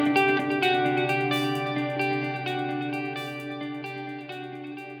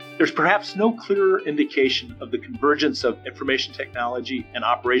There's perhaps no clearer indication of the convergence of information technology and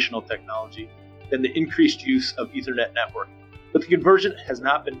operational technology than the increased use of Ethernet networking. But the conversion has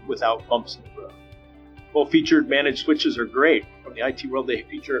not been without bumps in the road. Full-featured managed switches are great. From the IT world, they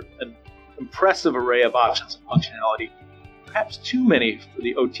feature an impressive array of options and functionality, perhaps too many for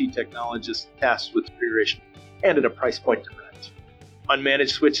the OT technologists tasked with configuration, and at a price point to match. Unmanaged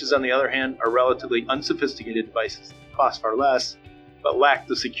switches, on the other hand, are relatively unsophisticated devices that cost far less, but lack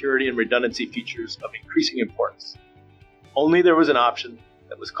the security and redundancy features of increasing importance. Only there was an option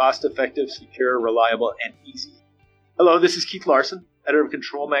that was cost-effective, secure, reliable, and easy. Hello, this is Keith Larson, editor of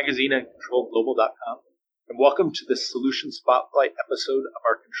Control Magazine at ControlGlobal.com, and welcome to this Solution Spotlight episode of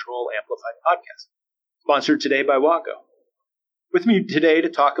our Control Amplified podcast, sponsored today by Wago. With me today to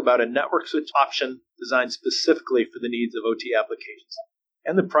talk about a network switch option designed specifically for the needs of OT applications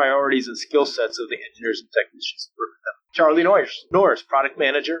and the priorities and skill sets of the engineers and technicians who work with them. Charlie Norris, Product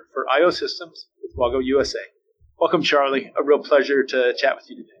Manager for IO Systems with Wago USA. Welcome, Charlie. A real pleasure to chat with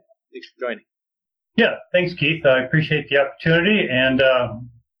you today. Thanks for joining. Yeah, thanks, Keith. I appreciate the opportunity and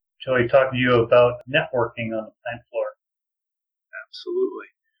enjoy talking to you about networking on the plant floor. Absolutely.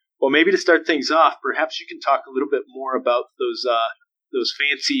 Well, maybe to start things off, perhaps you can talk a little bit more about those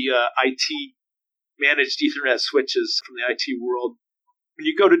fancy IT managed Ethernet switches from the IT world. When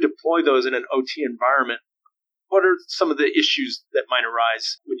you go to deploy those in an OT environment, what are some of the issues that might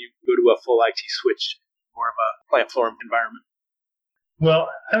arise when you go to a full IT switch, more of a plant floor environment?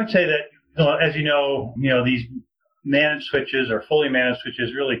 Well, I would say that, as you know, these managed switches or fully managed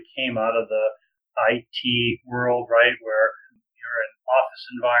switches really came out of the IT world, right, where you're in office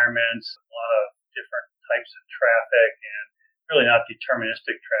environments, a lot of different types of traffic, and really not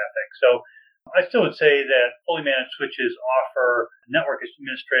deterministic traffic. So I still would say that fully managed switches offer network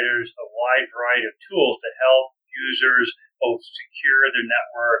administrators a wide variety of tools to help users both secure their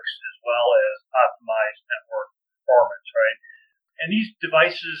networks as well as optimize network performance, right? And these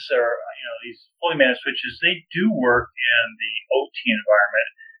devices are, these fully managed switches, they do work in the OT environment,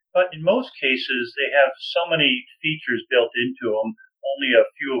 but in most cases, they have so many features built into them, only a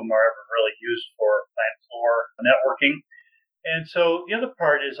few of them are ever really used for plant floor networking. And so the other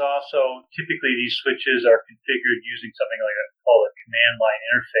part is also typically these switches are configured using something like called a command line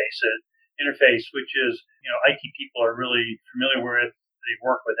interface, which is, IT people are really familiar with, they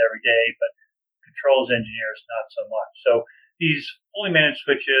work with every day, but controls engineers not so much. So these fully managed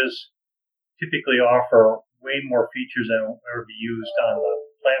switches typically offer way more features than will ever be used on the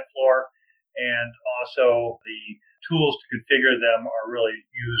plant floor, and also the tools to configure them are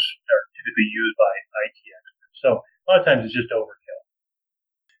typically used by IT experts. So a lot of times it's just overkill.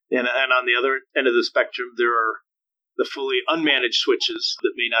 And on the other end of the spectrum, there are the fully unmanaged switches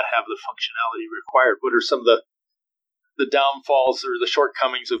that may not have the functionality required. What are some of the downfalls or the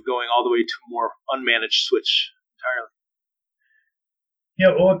shortcomings of going all the way to a more unmanaged switch entirely?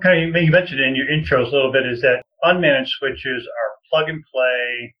 What kind of you mentioned in your intros a little bit is that unmanaged switches are plug and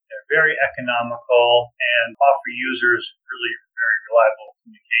play, they're very economical, and offer users really very reliable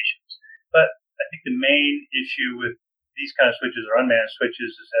communications. But I think the main issue with these kind of switches or unmanaged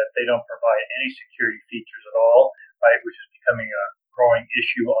switches is that they don't provide any security features at all, right, which is becoming a growing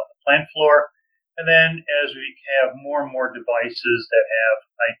issue on the plant floor. And then as we have more and more devices that have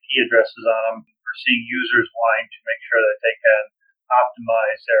IP addresses on them, we're seeing users wanting to make sure that they can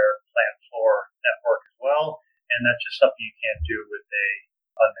optimize their plant floor network as well. And that's just something you can't do with a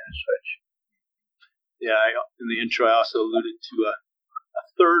unmanaged switch. Yeah, in the intro, I also alluded to a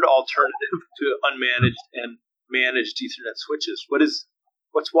third alternative to unmanaged and managed Ethernet switches.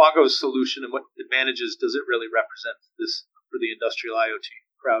 What's Wago's solution, and what advantages does it really represent for the industrial IoT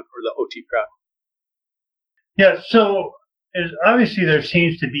crowd or the OT crowd? Yeah, so obviously there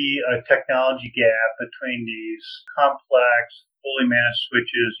seems to be a technology gap between these complex, fully managed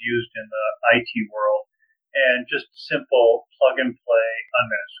switches used in the IT world and just simple plug-and-play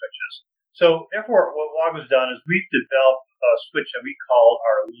unmanaged switches. So therefore, what Wago's done is we've developed a switch that we call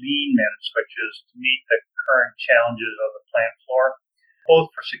our lean managed switches to meet the current challenges of the plant floor, both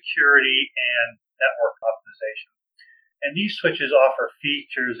for security and network optimization. And these switches offer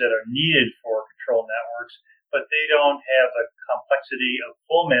features that are needed for control networks, but they don't have the complexity of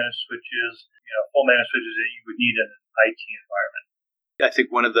full managed switches that you would need in an IT environment. I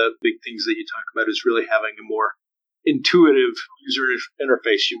think one of the big things that you talk about is really having a more intuitive user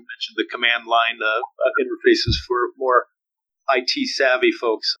interface. You mentioned the command line interfaces for more IT savvy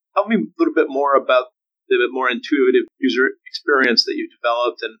folks. Tell me a little bit more about the more intuitive user experience that you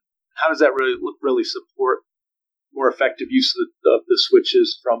developed, and how does that really support more effective use of the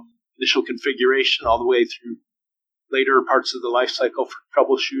switches from initial configuration all the way through later parts of the life cycle for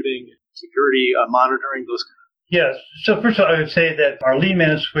troubleshooting, security, monitoring, those. Yes. So first of all, I would say that our lean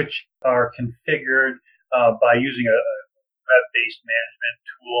managed switch are configured by using a web-based management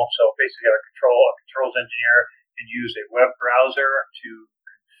tool. So basically, a controls engineer can use a web browser to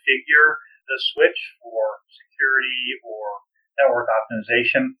configure the switch for security or network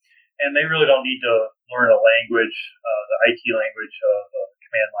optimization, and they really don't need to learn a language, the IT language of the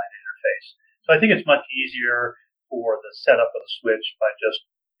command line interface. So I think it's much easier for the setup of the switch by just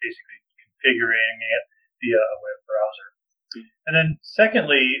basically configuring it via a web browser. And then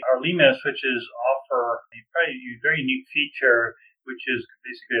secondly, our lean managed switches offer a very unique feature, which is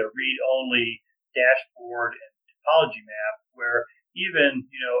basically a read-only dashboard and topology map, where even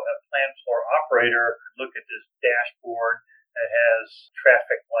a plant floor operator could look at this dashboard that has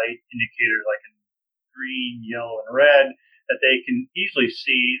traffic light indicators like in green, yellow, and red, that they can easily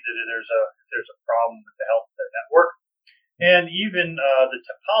see that there's a problem with the health of their network. And even the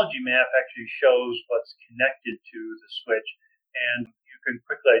topology map actually shows what's connected to the switch, and you can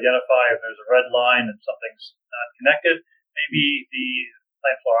quickly identify if there's a red line and something's not connected. Maybe the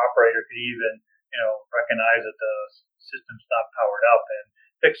plant floor operator could even recognize that the system's not powered up and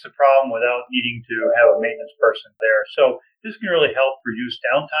fix the problem without needing to have a maintenance person there. So this can really help reduce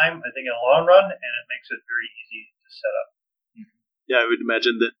downtime, I think, in the long run, and it makes it very easy to set up. Yeah, I would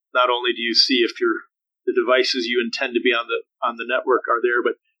imagine that not only do you see if the devices you intend to be on the network are there,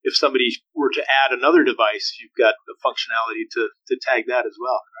 but if somebody were to add another device, you've got the functionality to tag that as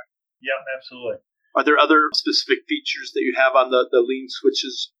well, correct? Yeah, absolutely. Are there other specific features that you have on the lean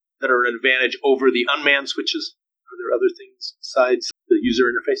switches that are an advantage over the unmanned switches? Are there other things besides the user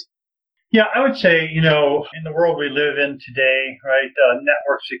interface? Yeah, I would say, in the world we live in today, right,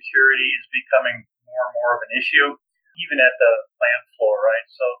 network security is becoming more and more of an issue, even at the plant floor, right?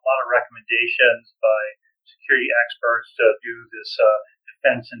 So a lot of recommendations by security experts to do this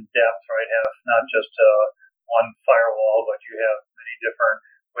defense in depth, right? Have not just one firewall, but you have many different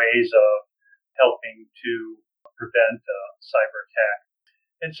ways of helping to prevent cyber attack.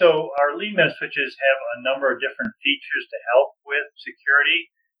 And so our lean managed switches have a number of different features to help with security.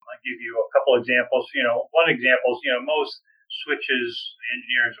 I'll give you a couple examples. One example is, most switches the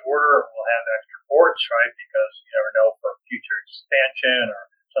engineers order will have extra ports, right? Because you never know for future expansion or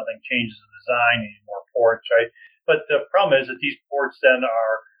something changes in design, you need more ports, right? But the problem is that these ports then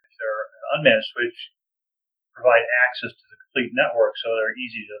if they're an unmanaged switch, provide access to the complete network, so they're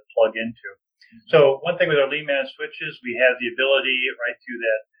easy to plug into. So one thing with our lean managed switches, we have the ability right through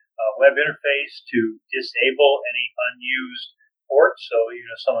that web interface to disable any unused ports. So even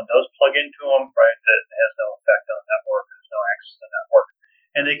if someone does plug into them, right, that has no effect on the network, there's no access to the network,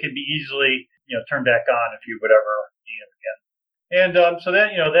 and they can be easily turned back on if you would ever need them again. And so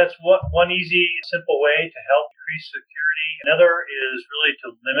that that's one easy, simple way to help increase security. Another is really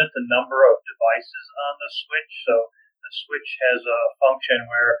to limit the number of devices on the switch. So the switch has a function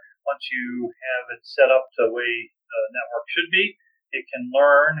where once you have it set up the way the network should be, the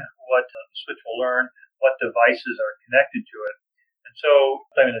switch will learn what devices are connected to it. And so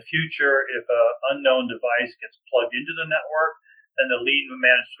in the future, if an unknown device gets plugged into the network, then the lean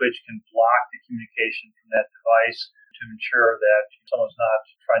managed switch can block the communication from that device to ensure that someone's not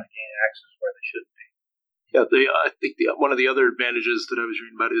trying to gain access where they shouldn't be. Yeah, I think one of the other advantages that I was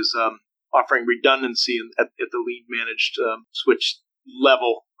reading about is offering redundancy at the lean managed switch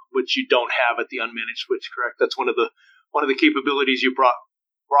level, which you don't have at the unmanaged switch. Correct? That's one of the capabilities you brought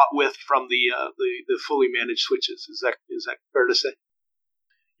with from the fully managed switches. Is that fair to say?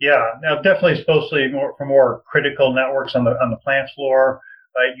 Yeah, now definitely especially for more critical networks on the plant floor,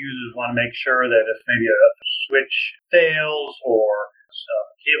 right? Users want to make sure that if maybe a switch fails or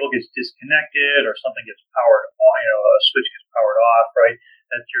a cable gets disconnected or something gets powered on, a switch gets powered off, right?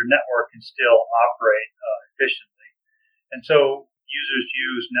 That your network can still operate efficiently. And so users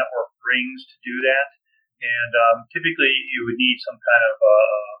use network rings to do that. And typically you would need some kind of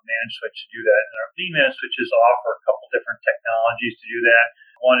managed switch to do that. And our lean managed switches offer a couple different technologies to do that.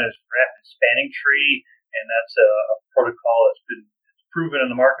 One is rapid spanning tree, and that's a protocol that's been proven in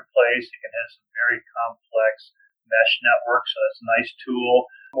the marketplace. It can have some very complex mesh networks, so that's a nice tool.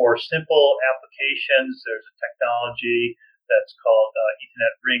 For simple applications, there's a technology that's called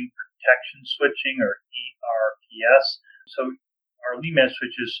Ethernet Ring Protection Switching, or ERPS. So our lean managed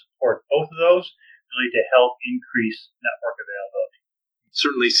switches support both of those, really to help increase network availability. It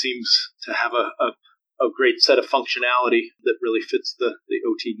certainly seems to have a great set of functionality that really fits the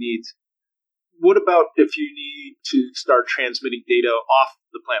OT needs. What about if you need to start transmitting data off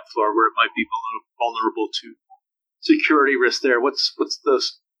the plant floor where it might be vulnerable to security risk there? What's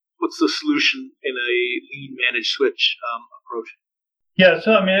what's the solution in a lean managed switch approach? Yeah,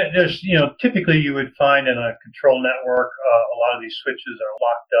 so I mean, there's, typically you would find in a control network, a lot of these switches are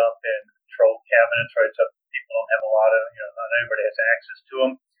locked up in control cabinets, right? So people don't have a lot of, not everybody has access to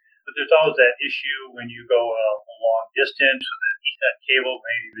them. But there's always that issue when you go a long distance with an Ethernet cable,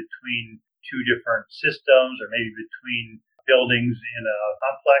 maybe between two different systems or maybe between buildings in a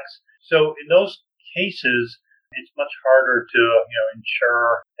complex. So in those cases, it's much harder to,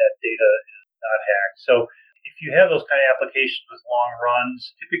 ensure that data is not hacked. So if you have those kind of applications with long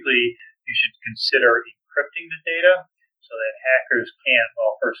runs, typically you should consider encrypting the data so that hackers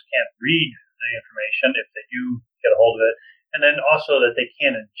can't read the information if they do get a hold of it, and then also that they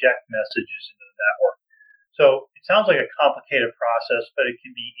can't inject messages into the network. So it sounds like a complicated process, but it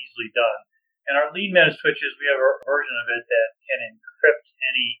can be easily done. And our lean managed switches, we have a version of it that can encrypt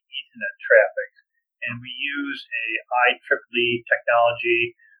any Ethernet traffic. And we use a IEEE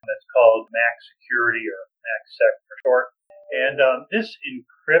technology that's called MAC Security, or MACsec for short. And this is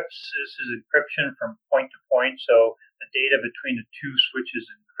encryption from point to point. So the data between the two switches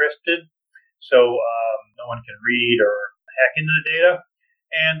is encrypted. So no one can read or hack into the data.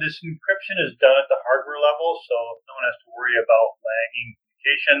 And this encryption is done at the hardware level, so no one has to worry about lagging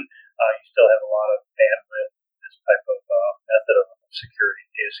communication. You still have a lot of bandwidth in this type of method of security,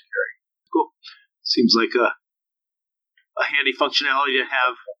 data security. Cool. Seems like a handy functionality to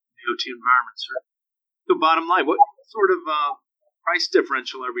have in IoT environments. Right? So bottom line, what sort of price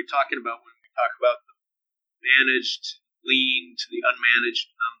differential are we talking about when we talk about the managed lean to the unmanaged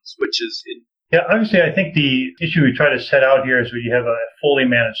switches? Yeah, obviously, I think the issue we try to set out here is where you have a fully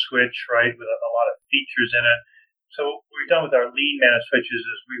managed switch, right, with a lot of features in it. So what we've done with our lean managed switches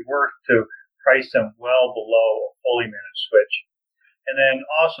is we work to price them well below a fully managed switch. And then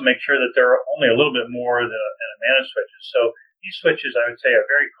also make sure that they're only a little bit more than a managed switches. So these switches, I would say, are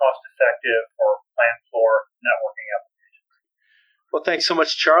very cost effective for plant floor networking applications. Well, thanks so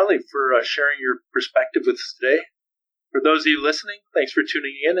much, Charlie, for sharing your perspective with us today. For those of you listening, thanks for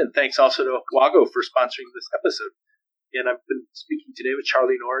tuning in, and thanks also to Wago for sponsoring this episode. And I've been speaking today with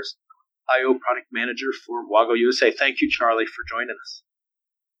Charlie Norris, IO Product Manager for Wago USA. Thank you, Charlie, for joining us.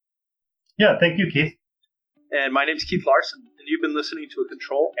 Yeah, thank you, Keith. And my name is Keith Larson, and you've been listening to a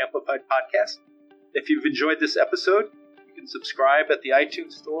Control Amplified podcast. If you've enjoyed this episode, you can subscribe at the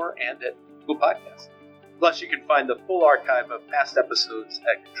iTunes Store and at Google Podcasts. Plus, you can find the full archive of past episodes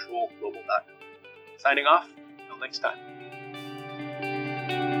at controlglobal.com. Signing off. Until next time.